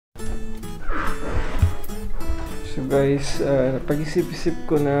So guys, pag-isip-isip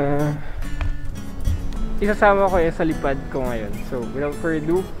ko na isasama ko sa lipad ko ngayon. So without further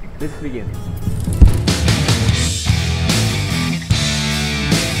ado, let's begin.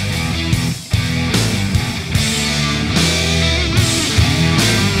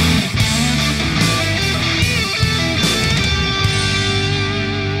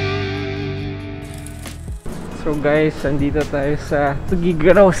 So guys, andito tayo sa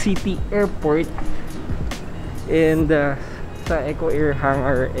Tuguegarao City Airport and sa Eco Air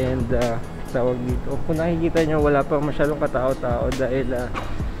Hangar and tawag dito. Kung nakikita nyo, wala pa masyadong katao-tao dahil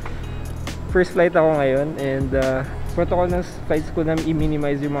first flight ako ngayon and protocol ng flights ko na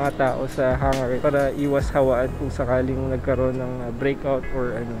i-minimize yung mga tao sa hangar para iwas hawaan kung sakaling nagkaroon ng breakout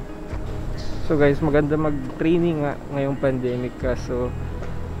or ano. So guys, maganda mag-training nga ngayong pandemic kaso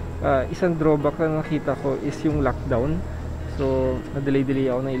isang drawback na nakita ko is yung lockdown. So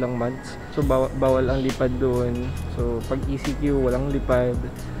na-delay ako ng ilang months. So bawal ang lipad doon. So pag ECQ walang lipad.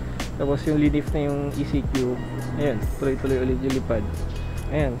 Tapos yung linif na yung ECQ, ayan, tuloy-tuloy ulit yung lipad.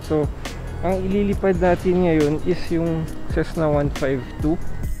 Ayan, so ang ililipad natin ngayon is yung Cessna 152.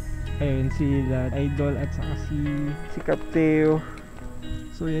 Ayun, si Idol at saka si Capteo.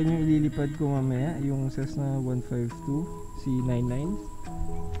 So yan yung ililipad ko mamaya, yung Cessna 152, si 99.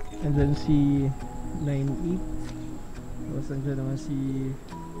 And then si 98. Tapos nandiyan naman si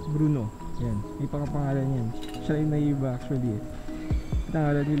Bruno. Yan, may pangalan yan. Siya yung naiba actually eh.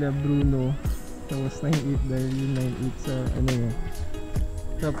 Pangalan nila Bruno. Tapos 98 dahil yung 98 sa ano niya.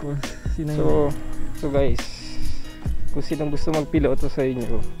 Tapos si 99. So guys, kung sinong gusto magpiloto sa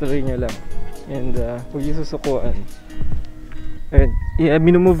inyo, tuloy nyo lang. And huwag yung susukuan. And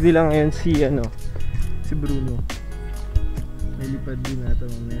minumove nila ngayon si si Bruno. Nalipad din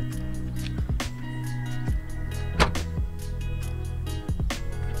natin mamaya.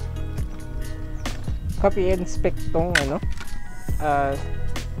 Copy and inspect tong ang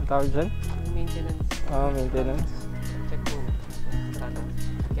tawag dyan? Maintenance. Maintenance. Check mo.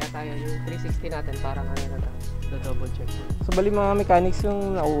 Kaya tayo yung 360 natin parang ano na tayo. Do-double check mo. So bali mga mechanics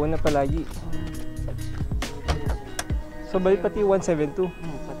yung nauuna palagi. So bali pati 172.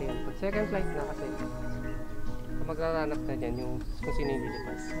 Pati yan. Second flight na kasi. Magraranap na dyan yung kung sino yung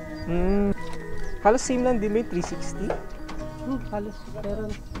lilipas. Halos same lang din may 360? Halos pero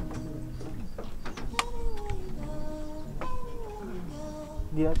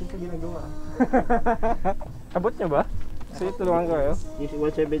hindi natin ito ginagawa. Abot nyo ba? So tulungan ko kayo? Yung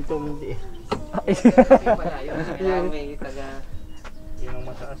 172 hindi eh. yung malayo. Kaya may taga yun ang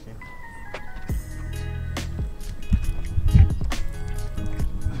mataas eh.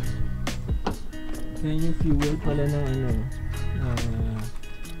 Yan yung fuel pala ng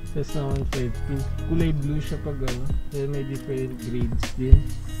Cessna 152. Kulay blue siya pag Then may different grades din.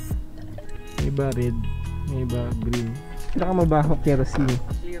 May iba red, may iba green. Pinakamabaho kerosene.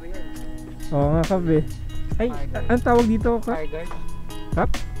 Oo nga kabe. Ay, ang tawag dito ka? Fire guard. Kap?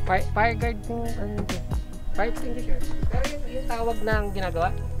 Fire guard yung ano ito. Fire extinguisher. Pero yung tawag ng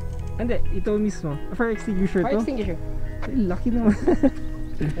ginagawa? Hindi, ito mismo. Fire extinguisher to? Fire extinguisher. Ay, laki naman.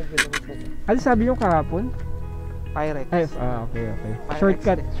 Ano sabi nyo kahapon? Pyrex. Ay, okay.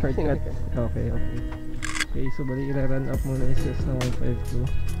 Shortcut. Okay. Okay, so bali i-run up muna yung Cessna 152.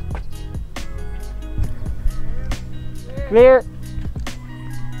 Clear!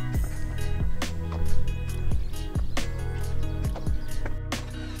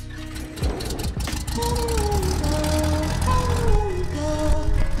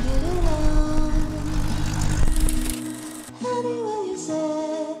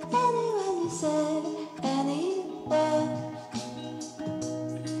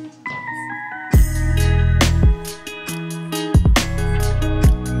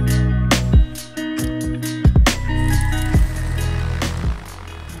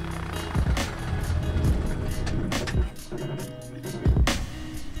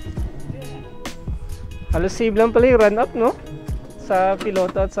 Halos save lang pala yung run up, no? Sa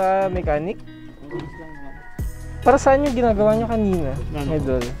piloto at sa mechanic. Para saan yung ginagawa nyo kanina?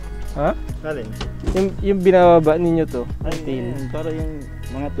 Idol? Ha? Alin? Yung binababa ninyo to? Ay, para yung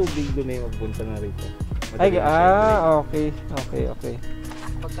mga tubig doon ay magpunta na rito. Ay, okay.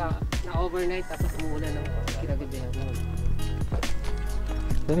 Pagka na-overnight tapos umuulan ng kinagabihan mo.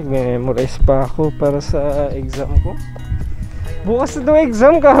 Nag-memorize pa ako para sa exam ko. Bukas na daw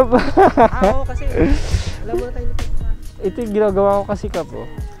exam ka ba? Oo, kasi alam mo na tayo nito. Ito yung ginagawa ko kasi kapo.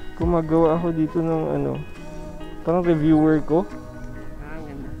 Gumagawa ako dito ng parang reviewer ko.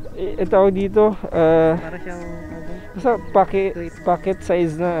 Ganda. Ito ako dito, Para siyang basta packet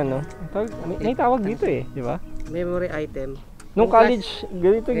size na may tawag dito eh, di ba? memory item. Nung Yung college,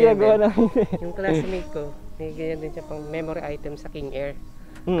 ganito Ganyan ginagawa din. namin. Yung classmate ko, may ganyan din siya pang memory item sa King Air.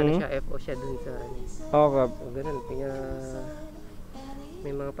 Ano siya, FO siya dun sa ano. Oo, Kap. So, ganun, may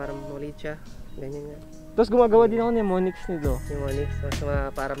mga parang maliit siya. Ganyan nga. Tapos gumagawa din ako mnemonics nito. Yung Onyx,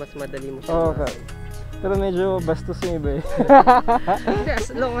 para mas madali mo siya. Oo, Kap. Pero medyo bastos yung iba eh. Hindi, as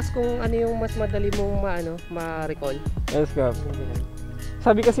long as kung ano yung mas madali mong ma-recall. Yes, Kap.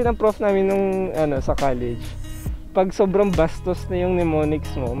 Sabi kasi ng prof namin nung sa college, pag sobrang bastos na yung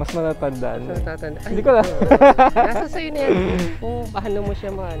mnemonics mo, mas matatandaan mo. Hindi ko lang. Nasa sa'yo na yan. Kung paano mo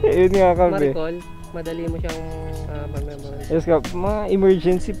siya Yun nga, Kap. ma-recall, madali mo siyang ma-memorize. Yes, Kap. Mga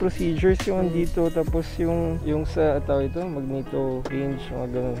emergency procedures yung andito, tapos yung sa magneto range, mga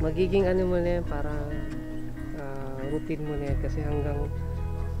ganun. Magiging ano mo na yan, parang routine mo na yan kasi hanggang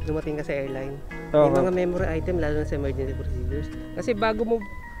dumating ka sa airline. Yung mga memory item, lalo na sa emergency procedures. Kasi bago mo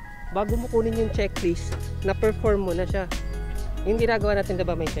kunin yung checklist, na-perform mo na siya. Yung ginagawa natin,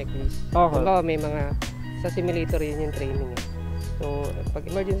 diba may checklist? Diba may mga, sa simulator yun yung training eh. So, pag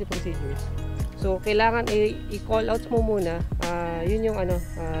emergency procedures, so kailangan i-call outs mo muna, yun yung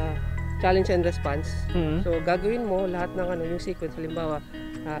challenge and response. So, gagawin mo lahat ng yung sequence, halimbawa,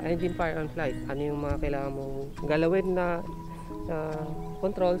 engine fire on flight, ano yung mga kailangan mong galawin na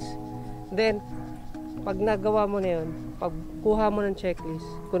controls. Then, pag nagawa mo na yun, pag kuha mo ng checklist,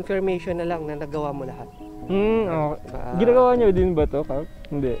 confirmation na lang na nagawa mo lahat. Okay. Ginagawa nyo din ba to, Kap?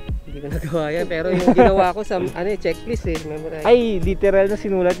 Hindi ko nagawa yan, pero yung ginawa ko sa checklist memorize. Ay, literal na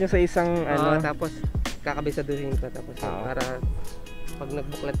sinulat nyo sa isang tapos kakabisaduhin ko, tapos para pag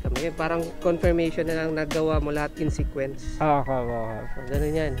nagbuklat kami, parang confirmation na lang nagawa mo lahat in sequence. Okay. So,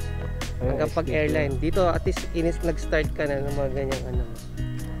 ganun yan. Hanggang pag airline. Dito at least nag-start ka na ng mga ganyang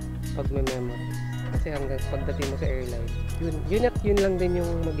pag may memory. Kasi hanggang pagdating mo sa airline, yun lang din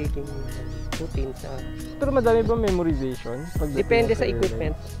yung magiging routine sa... Pero madami ba memorization? Depende sa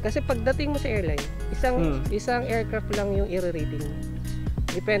equipment. Kasi pagdating mo sa airline, isang aircraft lang yung i-rating.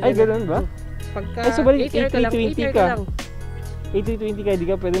 Depende. Ay, ganoon ba? Pagka so bali, 8 ka lang. A320 ka, di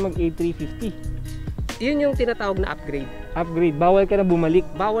ka pwede mag A350. Yun yung tinatawag na upgrade. Bawal ka na bumalik.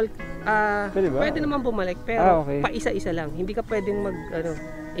 Bawal, pwede ba? Pwede naman bumalik, pero okay. paisa-isa lang. Hindi ka pwedeng mag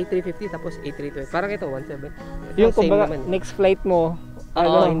A350 tapos A320. Parang ito 17. Yung kumbaga next flight mo,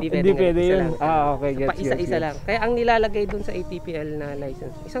 hindi pwede yun. Okay, gets. Paisa-isa lang. Kaya ang nilalagay dun sa ATPL na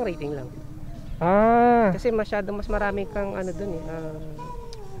license, isang rating lang. Kasi mas marami kang dun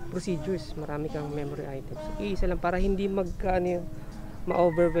procedures, marami kang memory items. So, isa lang para hindi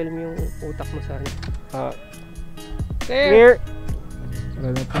ma-overwhelm yung utak mo sa Clear.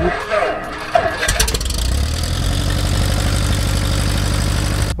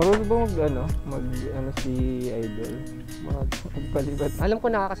 Marunong ba mag si Idol? Magpalibat. Alam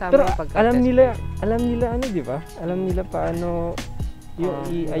ko nakakasama pero yung pagka-test. alam nila di ba? Alam nila paano yung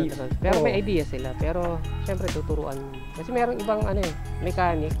pero may idea sila, pero syempre tuturuan. Kasi merong ibang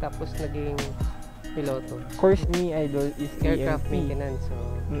mechanic tapos naging piloto. Course ni Idol is aircraft maintenance.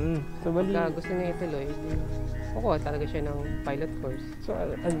 So bali gusto niya ituloy, kukuha talaga siya ng pilot course. So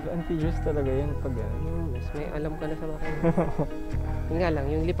advantageous talaga yan pag mas may alam ka na sa makina. Yun nga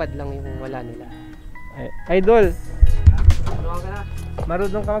lang, yung lipad lang yung wala nila. Idol, Tulungan ka na.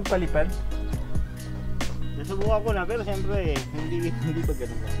 marunong ka magpalipad? Nasubukan ko na, pero siyempre hindi pa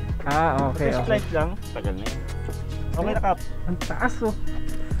ganun. Okay. First flight lang, tagal na yun. Okay na, Kap. Ang taas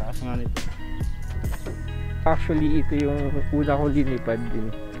Taas nga nito. Actually, ito yung una kong linipad din.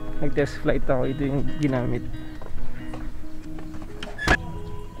 Nag-test flight ako, ito yung ginamit.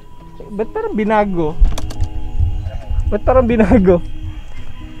 Ba't parang binago?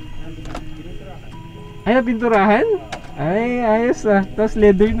 Ay, napinturahan? Ay, ayos Tapos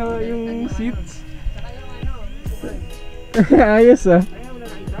leather na yung seats. Ayos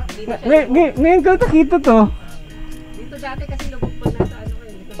Ngayon ko nakita to. Dito dati kasi lubog pa na sa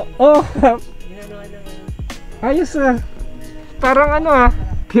Ayos Parang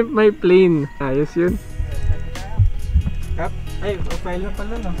Pimp My Plane. Ayos yun. Ay, file na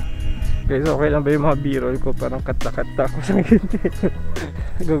pala Guys, okay lang ba yung mga b-roll ko? Parang kata-kata ako sa ganito.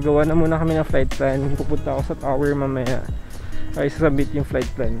 Gagawa na muna kami ng flight plan. Pupunta ako sa tower mamaya. Ay, submit yung flight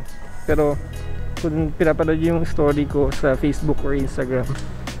plan. Pero kung pinapanood yung story ko sa Facebook or Instagram,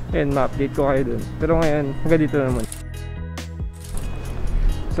 and ma-update ko kayo dun. Pero ngayon, hanggang dito naman.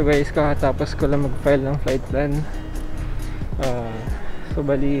 So guys, kakatapos ko lang mag-file ng flight plan. So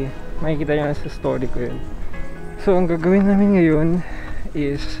bali, makikita nyo sa story ko yun. So ang gagawin namin ngayon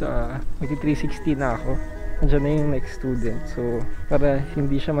is mag-360 na ako. Nandiyan na yung next student. So para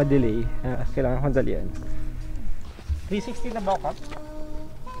hindi siya ma-delay, kailangan kong dalian. 360 na ba, Kap?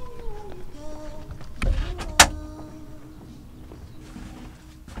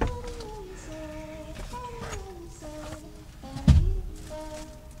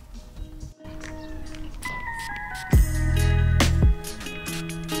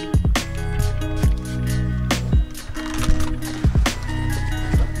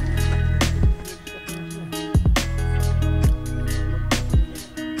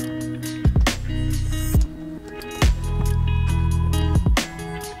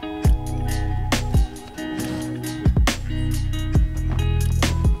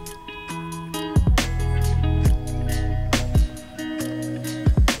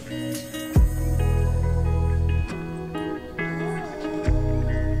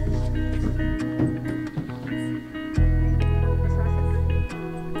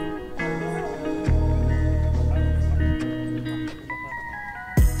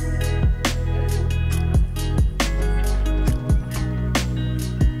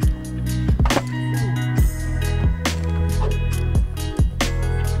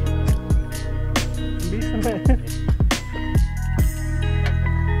 Propeller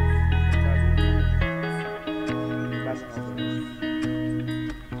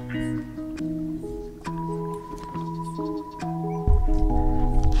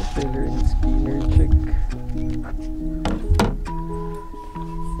and spinner check.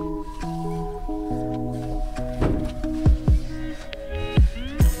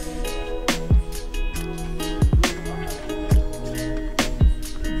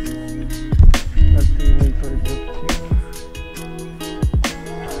 Alternator check.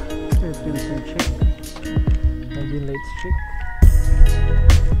 Air filter check. Engine lights check.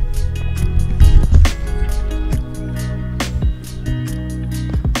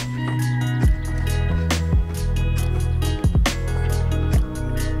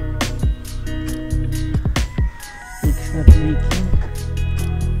 It's not leaking.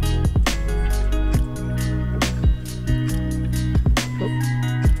 Oh.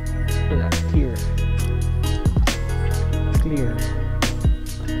 Wala. Clear. Clear.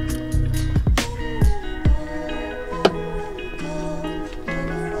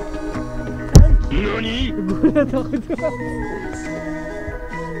 NANI?! Nagulat ako doon.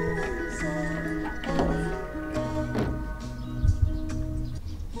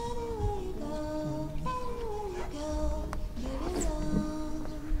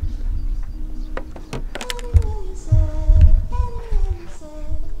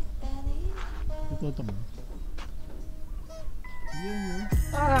 Ito ba?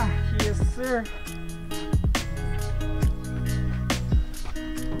 Ah, yes sir.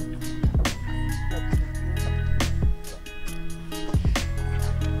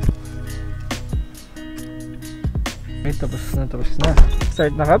 Okay, tapos na.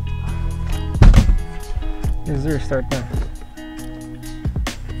 Start na, Kap? Yes sir, start na.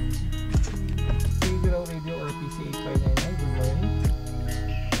 Signal radio RPC 8599, good morning.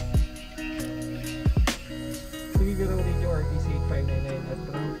 Signal radio RPC 8599 at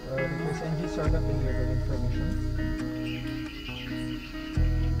request NG startup and level information.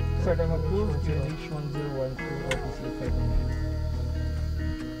 Startup approved, QNH1012 RPC 8599.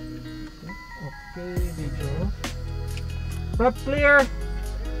 Okay, radio. Prep clear!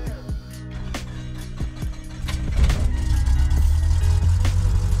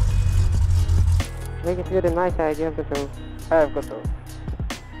 Make it good in my side, you have control. I have control.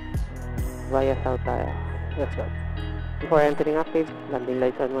 Via south tayo. Yes sir. Before entering active, landing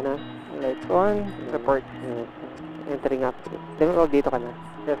lights on muna. Lights on, report. Entering active. Dito ka na.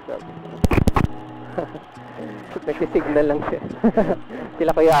 Yes sir. Nagsisignal lang siya.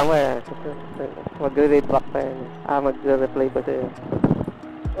 Sila kuya mo eh. Mag-read back pa yan. Mag-reply pa sa'yo.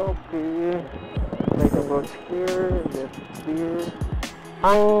 Okay. Light approach clear. Yes, clear.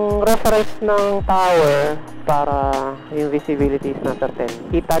 Ang reference ng tower para yung visibility is nasa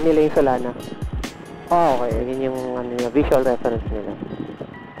 10. Kita nila yung Solana. Okay. Yun yung visual reference nila.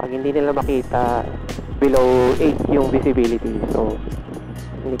 Pag hindi nila makita, below 8 yung visibility. So,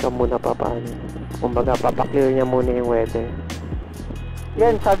 hindi ka muna papaano. Kumbaga, papaklear niya muna yung weather.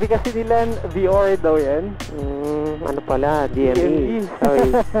 Yan, sabi kasi nila VR daw yan. Ano pala, DME.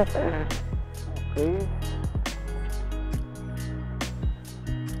 Sorry. Okay.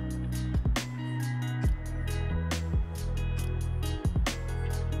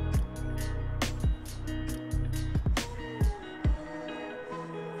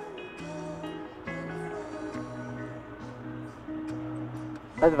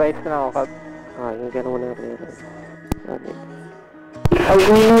 Advice na ako, Kap. Yung gano'n muna clear. Okay.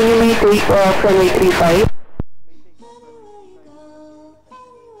 We take off runway 35.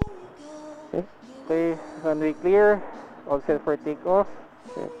 Okay, runway clear. All set for takeoff.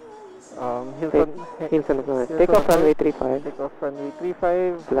 Hilton. Take off runway 35. Take off runway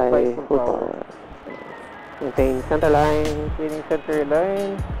 35. Fly full power. Maintain center line. Maintaining center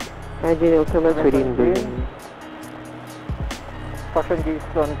line. Engine instruments within green. Suction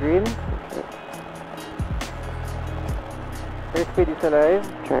gauge on green. Airspeed is alive.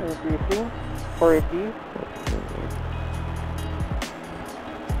 Check. Increasing. 40.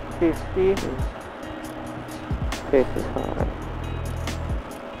 50. 55.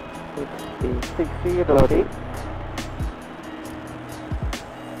 60. Rotate.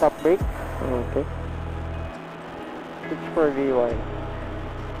 Stop brake. Okay. Switch for V1.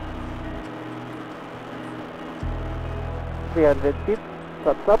 300 feet.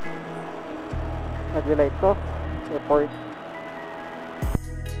 Stops up. Engine lights off. Report.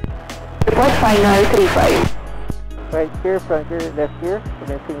 Report final 35. Right gear, front gear, left gear.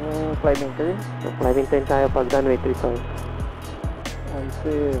 Commencing climbing turn. Climbing turn tayo pag runway 35.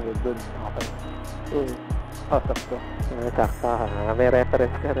 Good. Okay. sakto. Sakto ha. May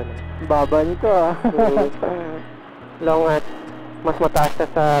reference ka rin. Baba nito ah. Long at mas mataas na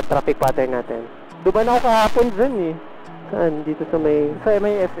sa traffic pattern natin. Duman ako kahapon dyan eh. Saan? Dito sa may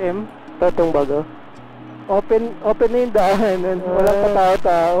SM. Tatong bago. Open na yung daanan. Walang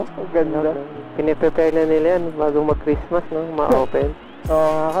katao-tao. Ang ganda. Piniprepare na nila yan bago mag-Christmas, no? Ma-open. Oo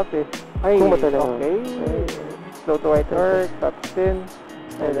nga kape. Ay, okay. Slow to white arc, top spin.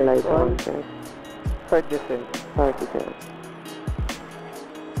 Light on. Start descent. Start descent.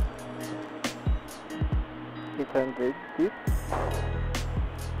 600 feet.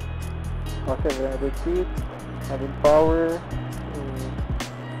 O 700 feet. Having power.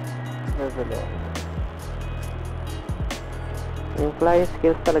 Level up. Yung flying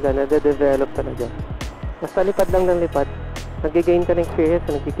skills talaga, nade-develop talaga. Basta lipad lang ng lipad. Nag-gain ka ng experience,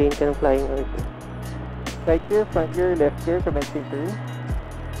 nag-gain ka ng flying arc. Right here, front gear, left gear, commencing turn.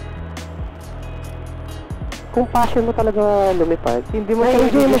 Kung passion mo talaga lumipad, Hindi mo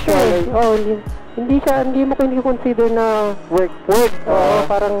enjoy mo siya. Oh, Hindi mo consider na work.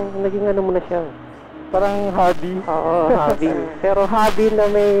 Parang naging ano mo na siya. parang hobby. Oo, hobby. Pero hobby na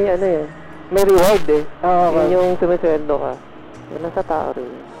may ano eh, may reward eh. Yun yung sumisweldo ka. Wala sa tao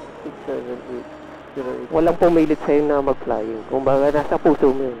rin. 6, 7, 8, 0, 8. Walang pumilit sa'yo na mag-flying. Kung baga nasa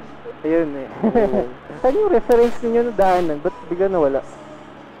puso mo yun. Ayun eh. Saan yung reference ninyo na daanan? Ba't bigla nawala?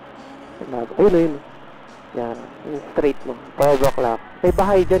 Ayun. Yan. Yung straight mo. 12 o'clock. May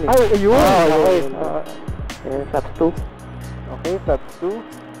bahay dyan eh. Ay, ayun! Okay. Ayan, flaps 2. Okay, flaps 2.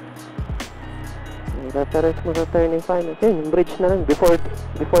 May reference mo sa turning final. Yun, yung bridge na lang. Before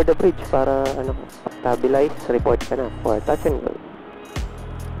the bridge para ano, stabilize, report ka na for touch and go.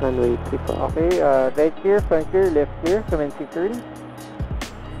 Runway 34. Okay, right gear, front gear, left gear, commencing turn.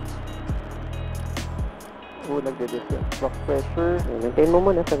 Nagde-descent. Block pressure. Maintain mo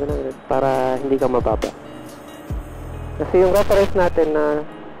muna sa ganun para hindi ka mababa. Kasi yung reference natin na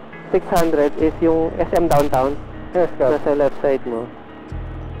 600 is yung SM downtown. Yes, nasa left side mo.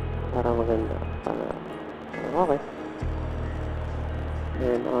 Para maganda. Okay.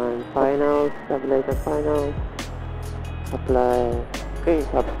 Then on finals, stabilize on finals. Apply. Okay,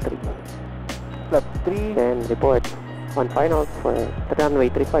 flaps 3. Flaps 3. Then report on finals for runway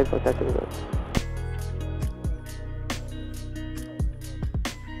 35 for touch and go.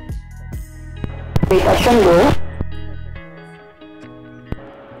 Touch and go.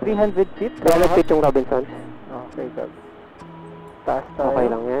 300 feet. 300 feet yung Robinson. Okay, good. Taas tayo. Okay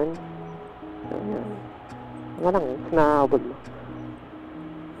lang yan. Ayan. Wala lang yan. Naabot mo.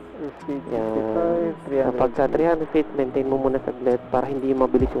 Speed Yan. 65, 300 Kapag sa 300 feet, maintain mo muna saglit para hindi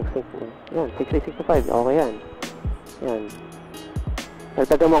mabilis yung sync mo. Yan, 60-65. Okay yan. Yan.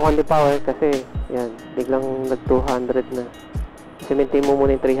 Nagtaga mo konti power kasi, yan, biglang nag-200 na. Kasi maintain mo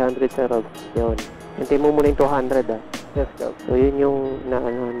muna yung 300 sa rob. Yun. Maintain mo muna yung 200 ah. Yes, go. So yun yung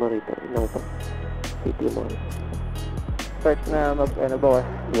naanohan mo rito. City mo. Start na bawas.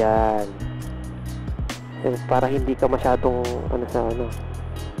 Yan. Kasi para hindi ka masyadong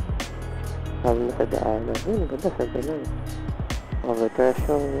sabi na sa daanan. Yun, ganda, sabi na. Over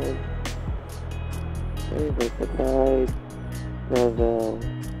threshold. Okay, break the tide. Level.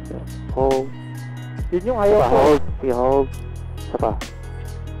 Hold. Yun yung ayaw ko. Hold. Hold. Isa pa.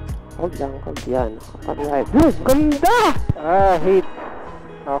 Hold lang. Hold. Yan. Pag-live. Ganda! Hit.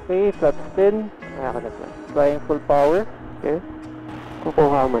 Okay, flat spin. Kaya ka na. Flying full power. Okay.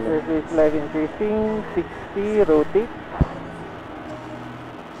 Kukuha mo na. Surface life increasing. 60. Rotate.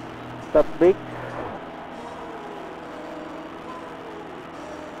 Stop brake.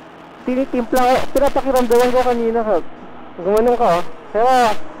 Tinitimpla ko. Pinapakiramdaman ko kanina ka. Gumanong ka oh. Pero,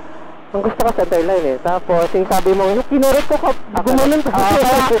 ang gusto ko center line eh. Tapos, yung sabi mo, yung kinurit ko gumanon ka.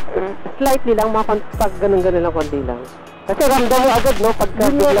 Slightly lang, pag ganun-ganun lang, konti lang. Kasi ramdam mo agad, no?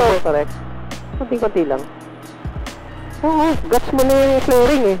 Pagka bigla mo, correct? Konti-konti lang. Oo, guts mo na yung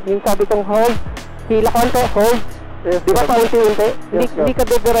flaring eh. Yung sabi kong hold, hila konti, hold. Yes, di ba paunti-unti? Yes, Hindi ka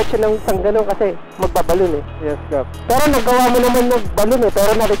diretso ng isang ganun kasi magbabalon eh. Yes, Gap. Pero nagawa mo naman magbalon eh,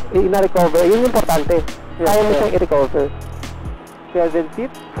 pero na-recover. Yun yung importante. Yes, Kaya mo siyang i-recover. 7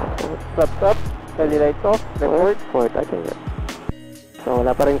 feet. Flaps up. Tally lights off. Report. Report. Okay. So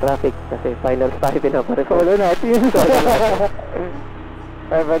wala pa rin traffic kasi finals tayo pinaparecord. Solo natin.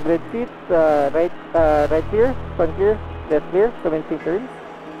 500 feet. Right here. Front here. Left here. Commencing turn.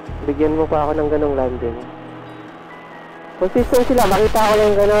 Bigyan mo pa ako ng ganong landing. Consistent sila. Makita ko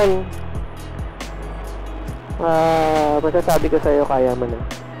yung ganon. Masasabi ko sa'yo kaya mo na.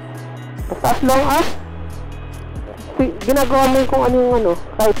 Basta as long as ginagawa mo kung ano yung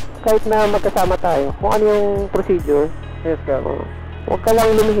kahit na magkasama tayo, kung ano yung procedure. Yes, Gap. Huwag ka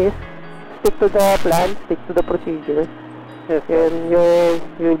lang lumihis. stick to the plan, stick to the procedure. Yes, And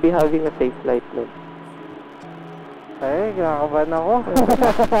you'll be having a safe flight nun. Ay, kinakabahan ako.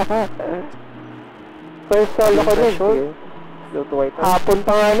 First solo ko nun, Slow to white. hapon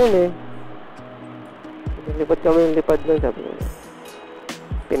pa nga nun eh. Lipad kami yung lipad nun, sabi ko.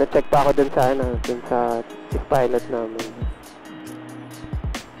 Pinacheck pa ako dun sa chief pilot namin.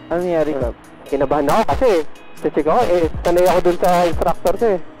 Ano nangyari, Kap? Kinabahan ako kasi, check ako, sanay ako dun sa instructor ko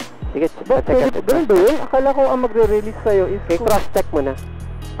eh. Sige, check. Ganun ba yun? Akala ko ang magre-release sa'yo is Okay, cross-check mo na.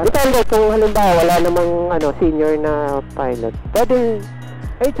 Depende kung halimbawa wala namang senior na pilot. Pwede,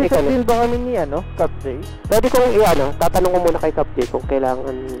 ay, sasabihin ba kami ni Cap J? pwede kong tatanong ko muna kay Cap J kung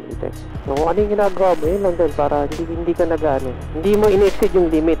kailangan i-check. Kung ano yung ginagawa mo, yun lang din para hindi ka hindi mo in-exceed yung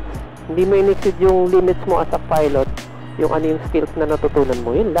limits. Hindi mo in-exceed yung limits mo as a pilot. Yung yung skills na natutunan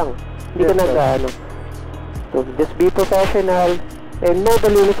mo, yun lang. Hindi ka So, just be professional and know the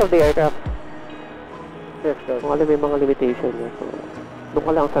limits of the aircraft. Yes, sir. Kung alam mo yung mga limitation niya. So, doon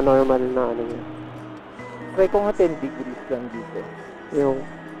ka lang sa normal na niya. Try ko nga 10 degrees lang dito. Yung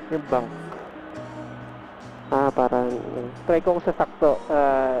bank. Parang... Try ko sa sakto.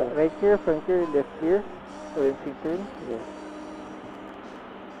 Right here, front here, left here. So, yung turn. Yeah.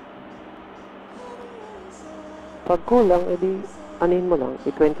 Pag kulang, edi anin mo lang,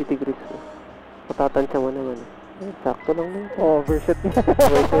 20 degrees mo. Matatansya mo naman. Sakto lang nun. Overshoot.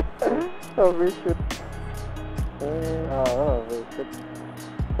 Overshoot. Overshoot.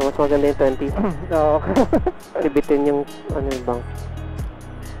 So, mas maganda yung 20. Oo. Libitin yung yung bank.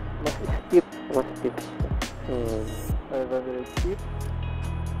 Mas steep. 500 steep.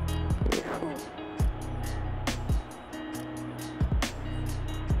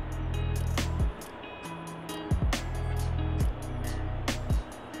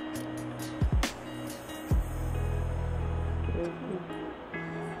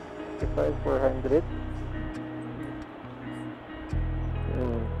 Okay. 400.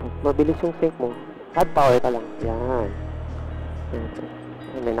 Mabilis yung sync mo. Add power ka lang. Yan.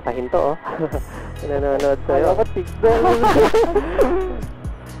 May nakahinto nanonood sa'yo. Ako tignan.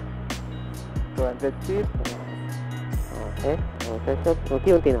 200 feet. Okay.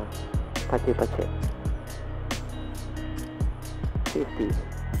 Unti-unti na. Pachi. 50.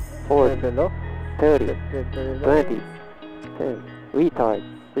 40. 30. 20. 10.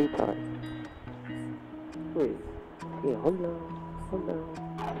 Retard. Uy. Sige, hold lang.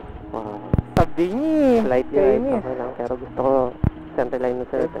 Wow. Tabi niya. Light okay lang. Pero gusto ko center line na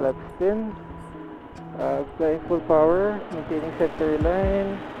center. Flat spin. Applying full power. Maintaining center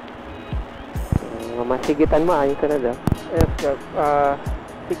line. Masigitan mo. Ayun ka na daw. F-cap.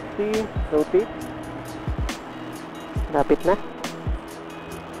 60. Rotate. Lapit na.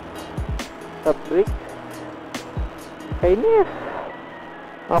 Top brake. Kainis.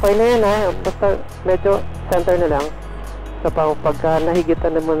 Okay na yan basta medyo center na lang. So pagka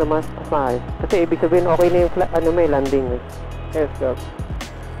nahigitan naman mas maayos. Kasi ibig sabihin okay na yung may landing Yes, Cap.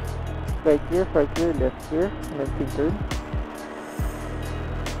 Right here, left here, and then turn.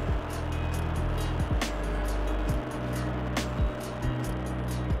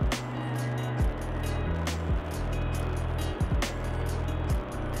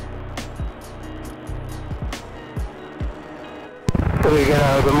 So we get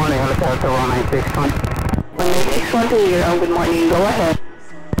good morning, helicopter 1961. 1961 to you, good morning, go ahead.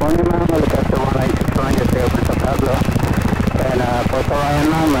 Morning ma'am, helicopter 1961, just open sa Pablo. And Port Orion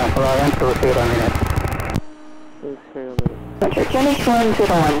ma'am, Orion 20 minutes. 20 minutes. Roger,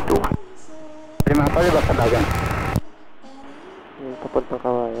 QNH1012. Pwede mga pwede ba sa dagan? Yung papuntang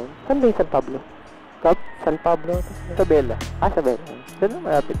Kawayan. Saan ba yung San Pablo? San Pablo? Isabela. Isabela. Diyan lang,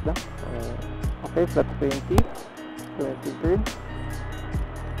 malapit lang. Okay, flat 20. 20 turn.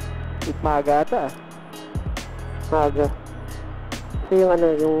 It maaga ata Maaga. Kasi yung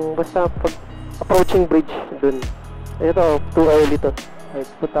yung basta pag approaching bridge dun. Ito, too early to. Like,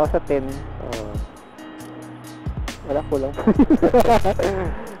 punta ako sa 10. Wala, kulang.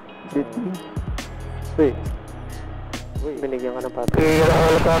 Wait. Binigyan ka ng pato. Okay,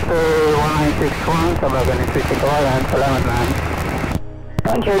 helicopter 1961, sabagan ni City Kawayan. Salamat ma'am.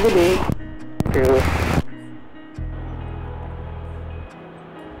 Roger, good day. Thank you.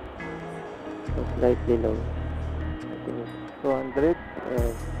 Slightly low. 200.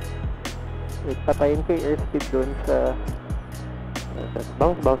 Wait, patayin ko yung airspeed dun sa...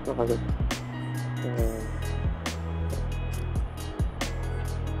 Bounce na kagad.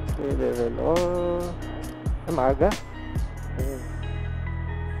 Okay, level. Maaga.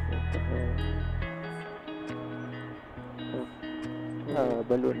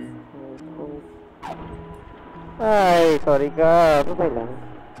 Balloon. Ay, sorry ka. Okay lang.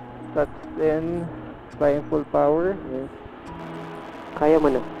 That's then flying full power. Yes. Kaya mo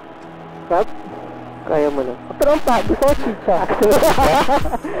na. Cap? Kaya mo na. Pero ang gusto ko chicha.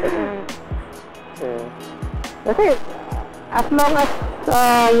 Kasi, as long as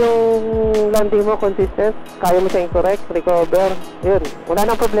yung landing mo consistent, kaya mo siya i-correct, recover, yun, wala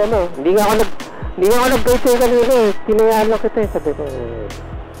nang problema. Hindi nga ako nag-break sa'yo kanina eh. Tinayaan lang kita eh. Sabi ko,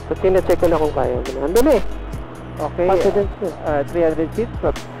 so sina-check ko na kung kaya mo na. Andun eh. Okay. Confidence mo. 300 feet,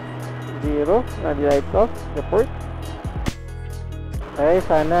 flap 0, light off, report. Ay,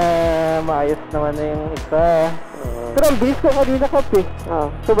 sana maayos naman na yung isa. Pero ang bilis ko kanina, Kap eh.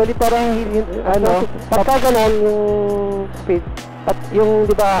 So bali parang pagka ganon yung speed, at yung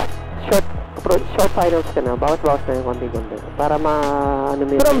di ba short finals ka na, bawas na yung konti-konti para ano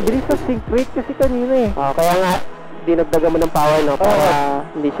mo. Pero ang bilis sa sync rate kasi kanina eh. Kaya nga dinagdagan mo ng power no para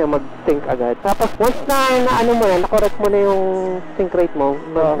hindi siya mag-sync agad. Tapos once na ano mo na, na-correct mo na yung sync rate mo,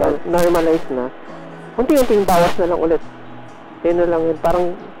 normalize na, unti-unting bawas na lang ulit. Yun na lang yun.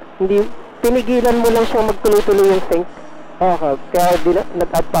 Parang hindi, tinigilan mo lang siya magtuloy-tuloy yung sync. Okay. Kaya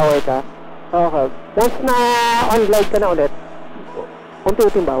nag-add power ka. Okay. Once na on-glide ka na ulit,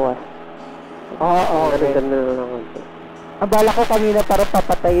 unti-unting bawas. Okay. Ganun na lang. Ang bala ko kanina para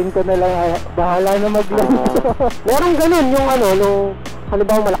papatayin ko na lang. Bahala na mag-land. Merong ganun yung nung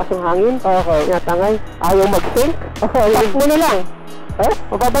halimbawa malakas yung hangin. Okay. Tinatangay, ayaw mag-sync. Tap mo na lang.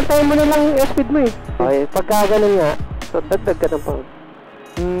 Mababantayan mo na lang yung speed mo eh. Okay, pagka ganun nga, so dagdag ka ng power.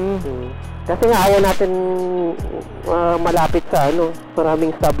 Kasi nga ayaw natin malapit sa maraming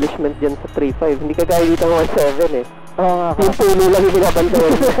establishment dyan sa 3.5. Hindi kagaya dito ng 1.7 eh. Yung puno lang yung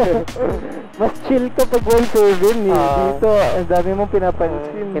binabantayan. Mas chill ka pag 1.7 eh. Dito, ang dami mong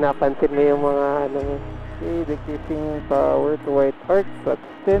pinapansin. Pinapansin mo yung mga Okay, decreasing power to white arc, flaps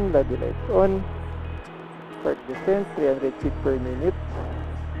 10, lobby lights on. Start descent, 300 feet per minute.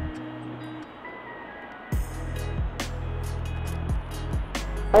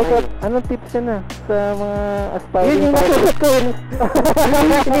 Ay, Kap, anong tips ka na sa mga aspiring? Yun yung nasusot ko yun.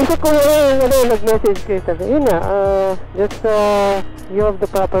 Inisip ko nag-message kayo. Yun nga, just you have the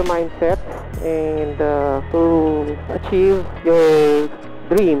proper mindset and to achieve your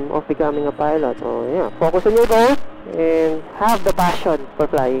dream of becoming a pilot. So, yeah, focus on your goal and have the passion for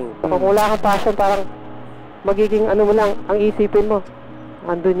flying. So, kung wala kang passion, parang magiging mo lang, ang isipin mo.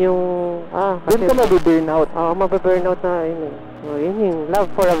 Andun yung, doon ka mabiburnout. mabiburnout na, yun. So, yun yung love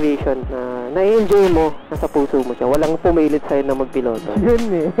for aviation na na-enjoy mo, nasa puso mo siya. Walang pumilit sa'yo na magpiloto. Yun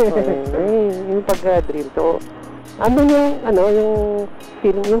eh. Yung pagka-dream. So, andun yung, yung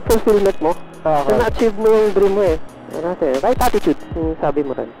feeling, yung fulfillment mo. So, na-achieve mo yung dream mo eh. Right attitude, yung sabi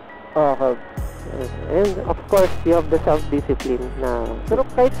mo rin. And of course, you have the self-discipline na... Pero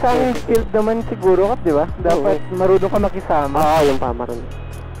kahit sa field naman siguro, Kap, di ba? Dapat marunong ka makisama. Yung pamaran.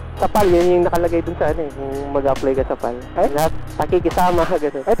 Sa PAL, yun yung nakalagay dun sa kung mag-apply ka sa PAL. Lahat, pakikisama,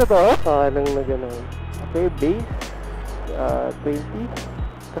 gano'n. Ay, totoo? Nang gano'n. Okay, base, 20.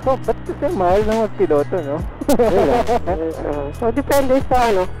 Kasi, ba't kasi mahal na magpiloto, no? So, depende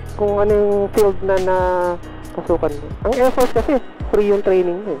sa kung ano yung field na pasukan mo. Ang Air Force kasi, free yung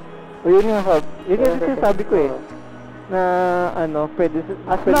training mo eh. O yun nga, Kap. Yun yung sinasabi ko eh. Na, pwede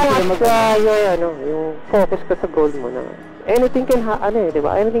as long as yung focus ka sa goal mo na anything can di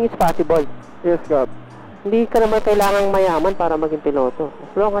ba? Anything is possible. Yes, Kap. Hindi ka naman kailangang mayaman para maging piloto.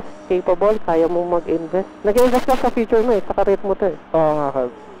 As long as capable, kaya mong mag-invest. Nag-invest ka sa future mo eh, sa career mo to eh. Oo nga, Kap.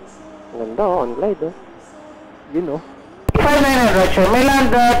 Ganda, on-glide Yun 59 Roger, may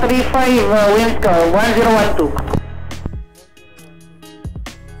land 35 wind car, 1012.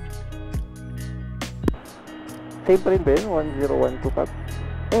 Same pa rin ba yun? 1012, Kap?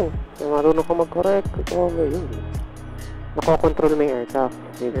 Marunong ka mag-correct. Yun. Nakokontrol mo yung aircraft.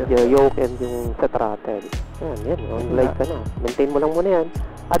 Yung yoke and yung sa throttle. Yan. On-glide ka na. Maintain mo lang muna yan.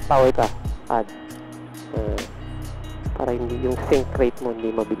 Add power ka. Add. Para hindi yung sync rate mo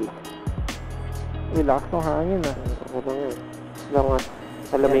hindi mabilis. Relax ng hangin Lang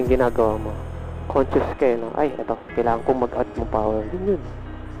alam mo yung ginagawa mo. Conscious kayo ay, eto, kailangan kong mag-add mo power. Yun.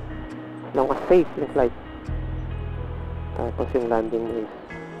 Lang safe yung flight. Tapos yung landing mo is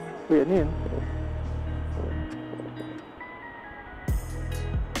yun.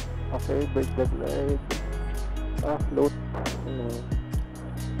 Okay, break the glide. Float.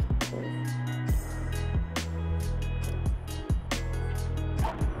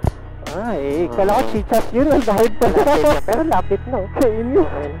 Kala ko chichas yun. Ang dahil pa. Pero lapit na. Ayun yun.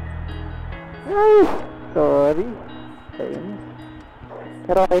 Ay, sorry. Ayun.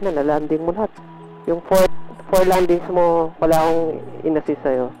 Pero okay na, na-landing mo lahat. Yung 4 landings mo, wala akong in-assist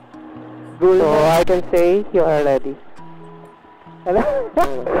sa'yo. So, I can say you are ready.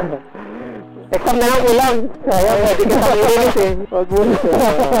 Exam na lang ulang. Kaya pwede ka pang i-release eh. Huwag mo na.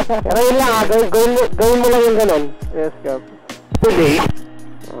 Pero yun lang gawin mo lang yung ganun. Yes, Cap. Today.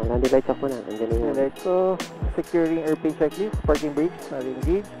 Nandilight check mo na. Nandiyan yung Highlight ko, securing airplane checklist, parking brakes,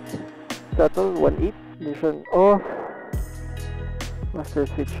 na-engage. Shuttle, 1-8, ignition off. Master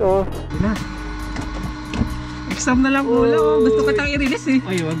switch off. na. Exam na lang ulang. Gusto ka tang i-release eh.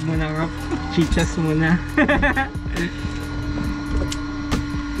 Ay, wag mo na, Cap. Chichas muna.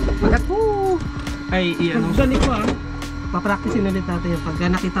 Bagat po. Ay, iyan. Galing ko ah. Papracticein ulit natin yung pagka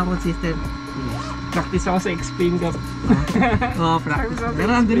nakita ko system. Practice ako sa explain, Cap. Oo, practice.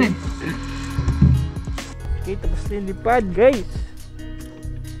 Pero andun eh. Okay, tapos na yung lipad, guys.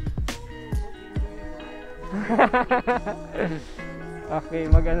 Okay,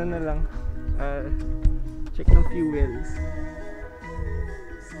 mag-ano na lang. Check ng fuels.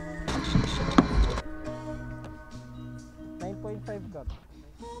 $9.5 Cap.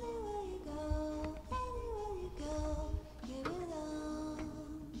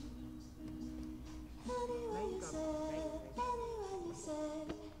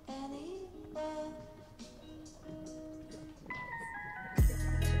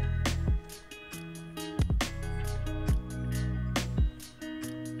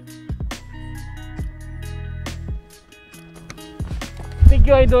 Thank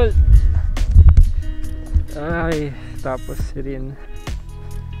you, idol. Ay, tapos rin.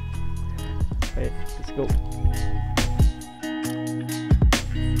 Okay, let's go.